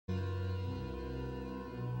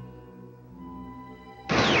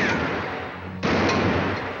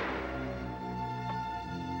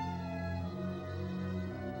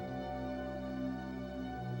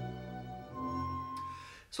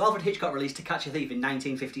So Alfred Hitchcock released To Catch a Thief in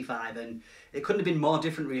 1955, and it couldn't have been more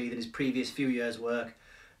different really than his previous few years' work.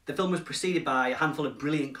 The film was preceded by a handful of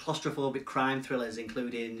brilliant claustrophobic crime thrillers,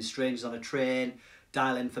 including Strangers on a Train,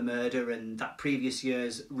 Dial M for Murder, and that previous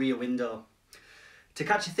year's Rear Window. To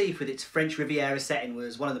Catch a Thief, with its French Riviera setting,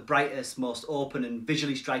 was one of the brightest, most open and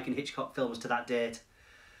visually striking Hitchcock films to that date.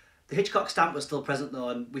 The Hitchcock stamp was still present though,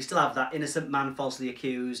 and we still have that innocent man falsely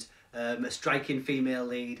accused, a striking female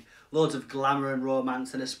lead, loads of glamour and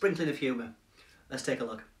romance, and a sprinkling of humour. Let's take a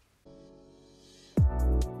look.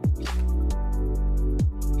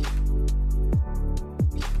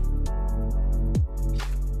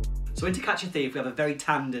 So in To Catch a Thief we have a very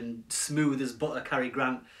tanned and smooth as butter Cary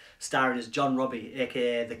Grant starring as John Robbie,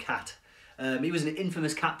 aka the Cat. He was an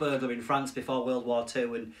infamous cat burglar in France before World War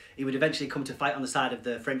II, and he would eventually come to fight on the side of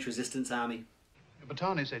the French Resistance Army.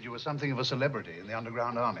 Batani said you were something of a celebrity in the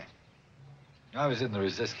underground army. I was in the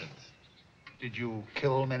Resistance. Did you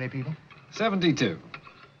kill many people? 72.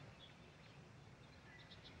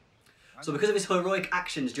 So because of his heroic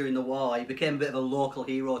actions during the war, he became a bit of a local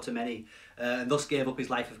hero to many, and thus gave up his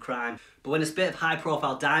life of crime. But when a spate of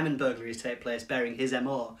high-profile diamond burglaries take place bearing his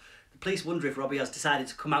MO, the police wonder if Robbie has decided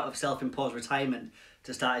to come out of self-imposed retirement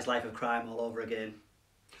to start his life of crime all over again.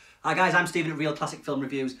 Hi guys, I'm Stephen at Real Classic Film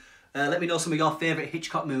Reviews. Let me know some of your favourite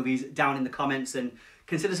Hitchcock movies down in the comments, and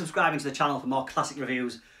consider subscribing to the channel for more classic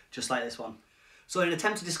reviews just like this one. So in an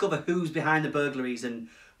attempt to discover who's behind the burglaries and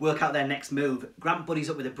work out their next move, Grant buddies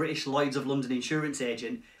up with a British Lloyd's of London insurance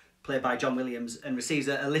agent, played by John Williams, and receives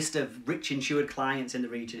a list of rich insured clients in the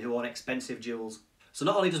region who own expensive jewels. So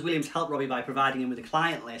not only does Williams help Robbie by providing him with a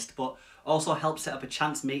client list, but also helps set up a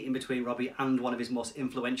chance meeting between Robbie and one of his most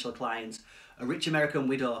influential clients, a rich American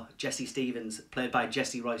widow, Jessie Stevens, played by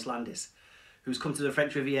Jessie Royce Landis, who's come to the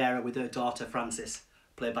French Riviera with her daughter Frances,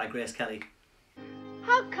 played by Grace Kelly.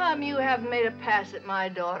 How come you haven't made a pass at my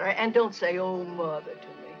daughter and don't say, "Oh, mother," to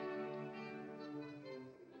me?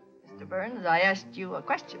 Mr. Burns, I asked you a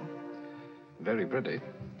question. Very pretty.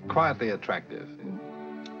 Quietly attractive.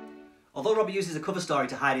 Although Robbie uses a cover story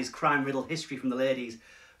to hide his crime-riddled history from the ladies,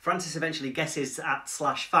 Frances eventually guesses at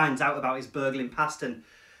 / finds out about his burgling past and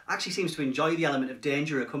actually seems to enjoy the element of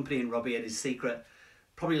danger accompanying Robbie and his secret,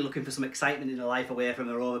 probably looking for some excitement in her life away from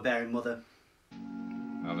her overbearing mother.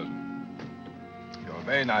 Now listen. You're a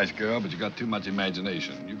very nice girl, but you got too much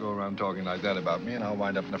imagination. You go around talking like that about me and I'll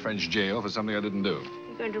wind up in a French jail for something I didn't do.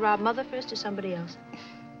 You're going to rob Mother first or somebody else?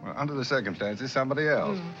 Well, under the circumstances, somebody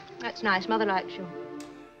else. That's nice. Mother likes you.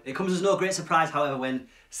 It comes as no great surprise, however, when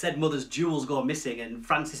said mother's jewels go missing and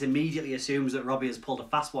Frances immediately assumes that Robbie has pulled a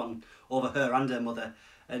fast one over her and her mother,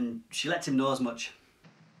 and she lets him know as much.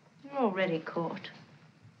 You're already caught.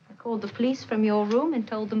 I called the police from your room and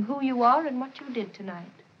told them who you are and what you did tonight.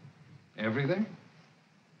 Everything?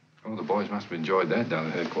 Oh, the boys must have enjoyed that down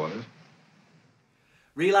at headquarters.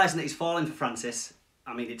 Realising that he's fallen for Frances,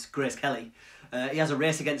 I mean it's Grace Kelly, he has a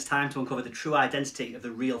race against time to uncover the true identity of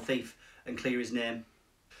the real thief and clear his name.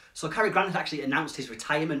 So Cary Grant had actually announced his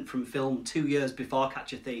retirement from film 2 years before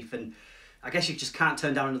Catch a Thief, and I guess you just can't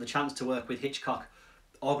turn down another chance to work with Hitchcock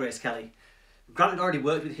or Grace Kelly. Grant had already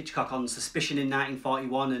worked with Hitchcock on Suspicion in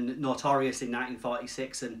 1941 and Notorious in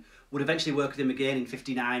 1946, and would eventually work with him again in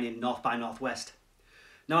 '59 in North by Northwest.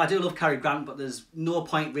 Now I do love Cary Grant, but there's no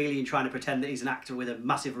point really in trying to pretend that he's an actor with a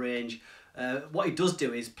massive range. What he does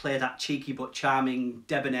do is play that cheeky but charming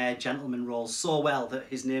debonair gentleman role so well that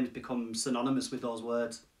his name's become synonymous with those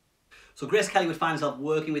words. So Grace Kelly would find herself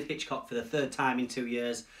working with Hitchcock for the third time in 2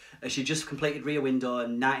 years, as she just completed Rear Window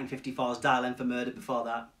and 1954's Dial M for Murder before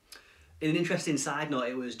that. In an interesting side note,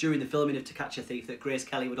 it was during the filming of To Catch a Thief that Grace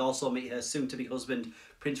Kelly would also meet her soon-to-be husband,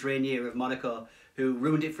 Prince Rainier of Monaco, who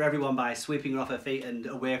ruined it for everyone by sweeping her off her feet and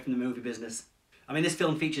away from the movie business. I mean, this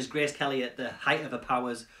film features Grace Kelly at the height of her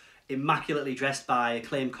powers, immaculately dressed by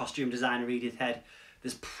acclaimed costume designer Edith Head.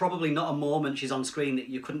 There's probably not a moment she's on screen that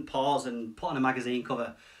you couldn't pause and put on a magazine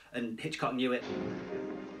cover, and Hitchcock knew it.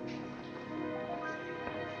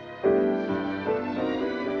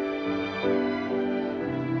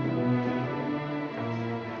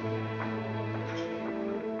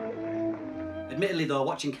 Admittedly though,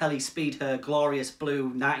 watching Kelly speed her glorious blue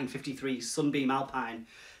 1953 Sunbeam Alpine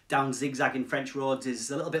down zigzagging French roads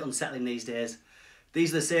is a little bit unsettling these days.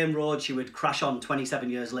 These are the same roads she would crash on 27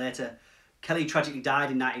 years later. Kelly tragically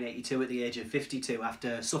died in 1982 at the age of 52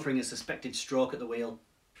 after suffering a suspected stroke at the wheel.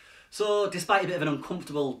 So, despite a bit of an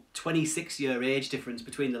uncomfortable 26-year age difference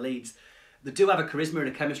between the leads, they do have a charisma and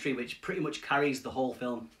a chemistry which pretty much carries the whole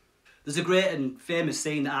film. There's a great and famous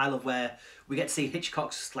scene that I love where we get to see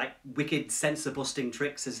Hitchcock's wicked censor-busting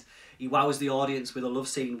tricks as he wows the audience with a love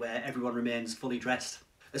scene where everyone remains fully dressed.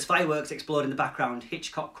 As fireworks explode in the background,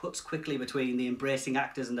 Hitchcock cuts quickly between the embracing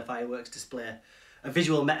actors and the fireworks display. A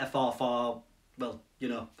visual metaphor for, well, you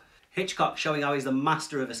know, Hitchcock showing how he's the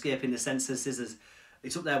master of escaping the sense of scissors.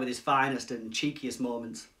 It's up there with his finest and cheekiest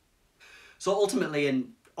moments. So ultimately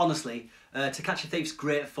and honestly, To Catch a Thief's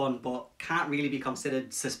great fun, but can't really be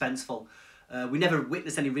considered suspenseful. We never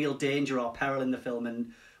witness any real danger or peril in the film,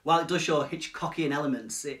 and while it does show Hitchcockian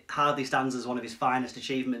elements, it hardly stands as one of his finest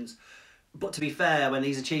achievements. But to be fair, when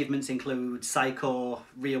these achievements include Psycho,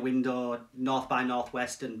 Rear Window, North by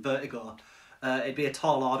Northwest and Vertigo, it'd be a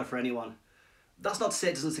tall order for anyone. That's not to say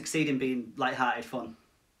it doesn't succeed in being light-hearted fun.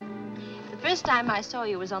 The first time I saw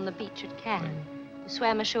you was on the beach at Cannes. You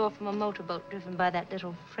swam ashore from a motorboat driven by that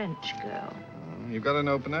little French girl. You've got an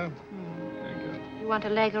opener? Very good. You want a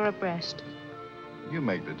leg or a breast? You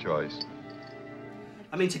make the choice.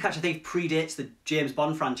 I mean, To Catch a Thief predates the James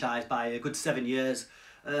Bond franchise by a good 7 years,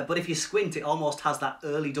 but if you squint, it almost has that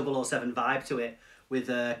early 007 vibe to it, with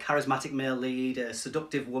a charismatic male lead, a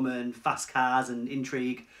seductive woman, fast cars and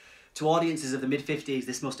intrigue. To audiences of the mid-50s,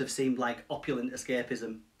 this must have seemed like opulent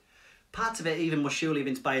escapism. Parts of it even must surely have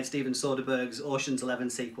inspired Steven Soderbergh's Ocean's 11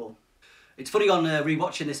 sequel. It's funny on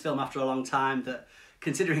rewatching this film after a long time that,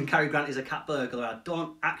 considering Cary Grant is a cat burglar, I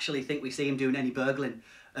don't actually think we see him doing any burgling.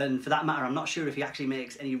 And for that matter, I'm not sure if he actually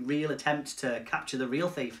makes any real attempt to capture the real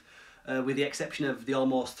thief, with the exception of the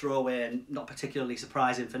almost throwaway and not particularly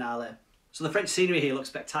surprising finale. So the French scenery here looks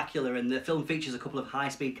spectacular, and the film features a couple of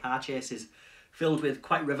high-speed car chases, filmed with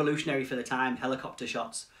quite revolutionary for the time helicopter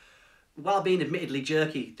shots. While being admittedly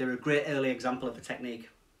jerky, they're a great early example of the technique.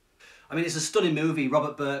 I mean, it's a stunning movie.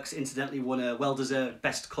 Robert Burks incidentally won a well-deserved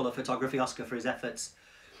Best Colour Photography Oscar for his efforts.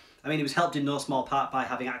 I mean, he was helped in no small part by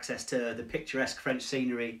having access to the picturesque French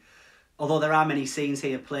scenery, although there are many scenes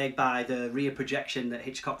here plagued by the rear projection that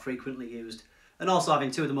Hitchcock frequently used, and also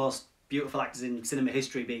having two of the most beautiful actors in cinema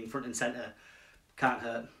history being front and centre can't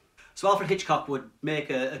hurt. So Alfred Hitchcock would make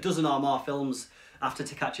a dozen or more films after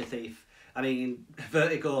To Catch a Thief. I mean,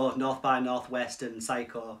 Vertigo, North by Northwest and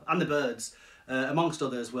Psycho, and The Birds, amongst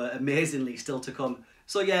others, were amazingly still to come.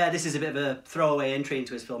 So yeah, this is a bit of a throwaway entry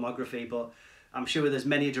into his filmography, but I'm sure there's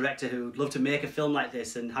many a director who'd love to make a film like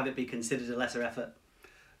this and have it be considered a lesser effort.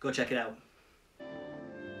 Go check it out.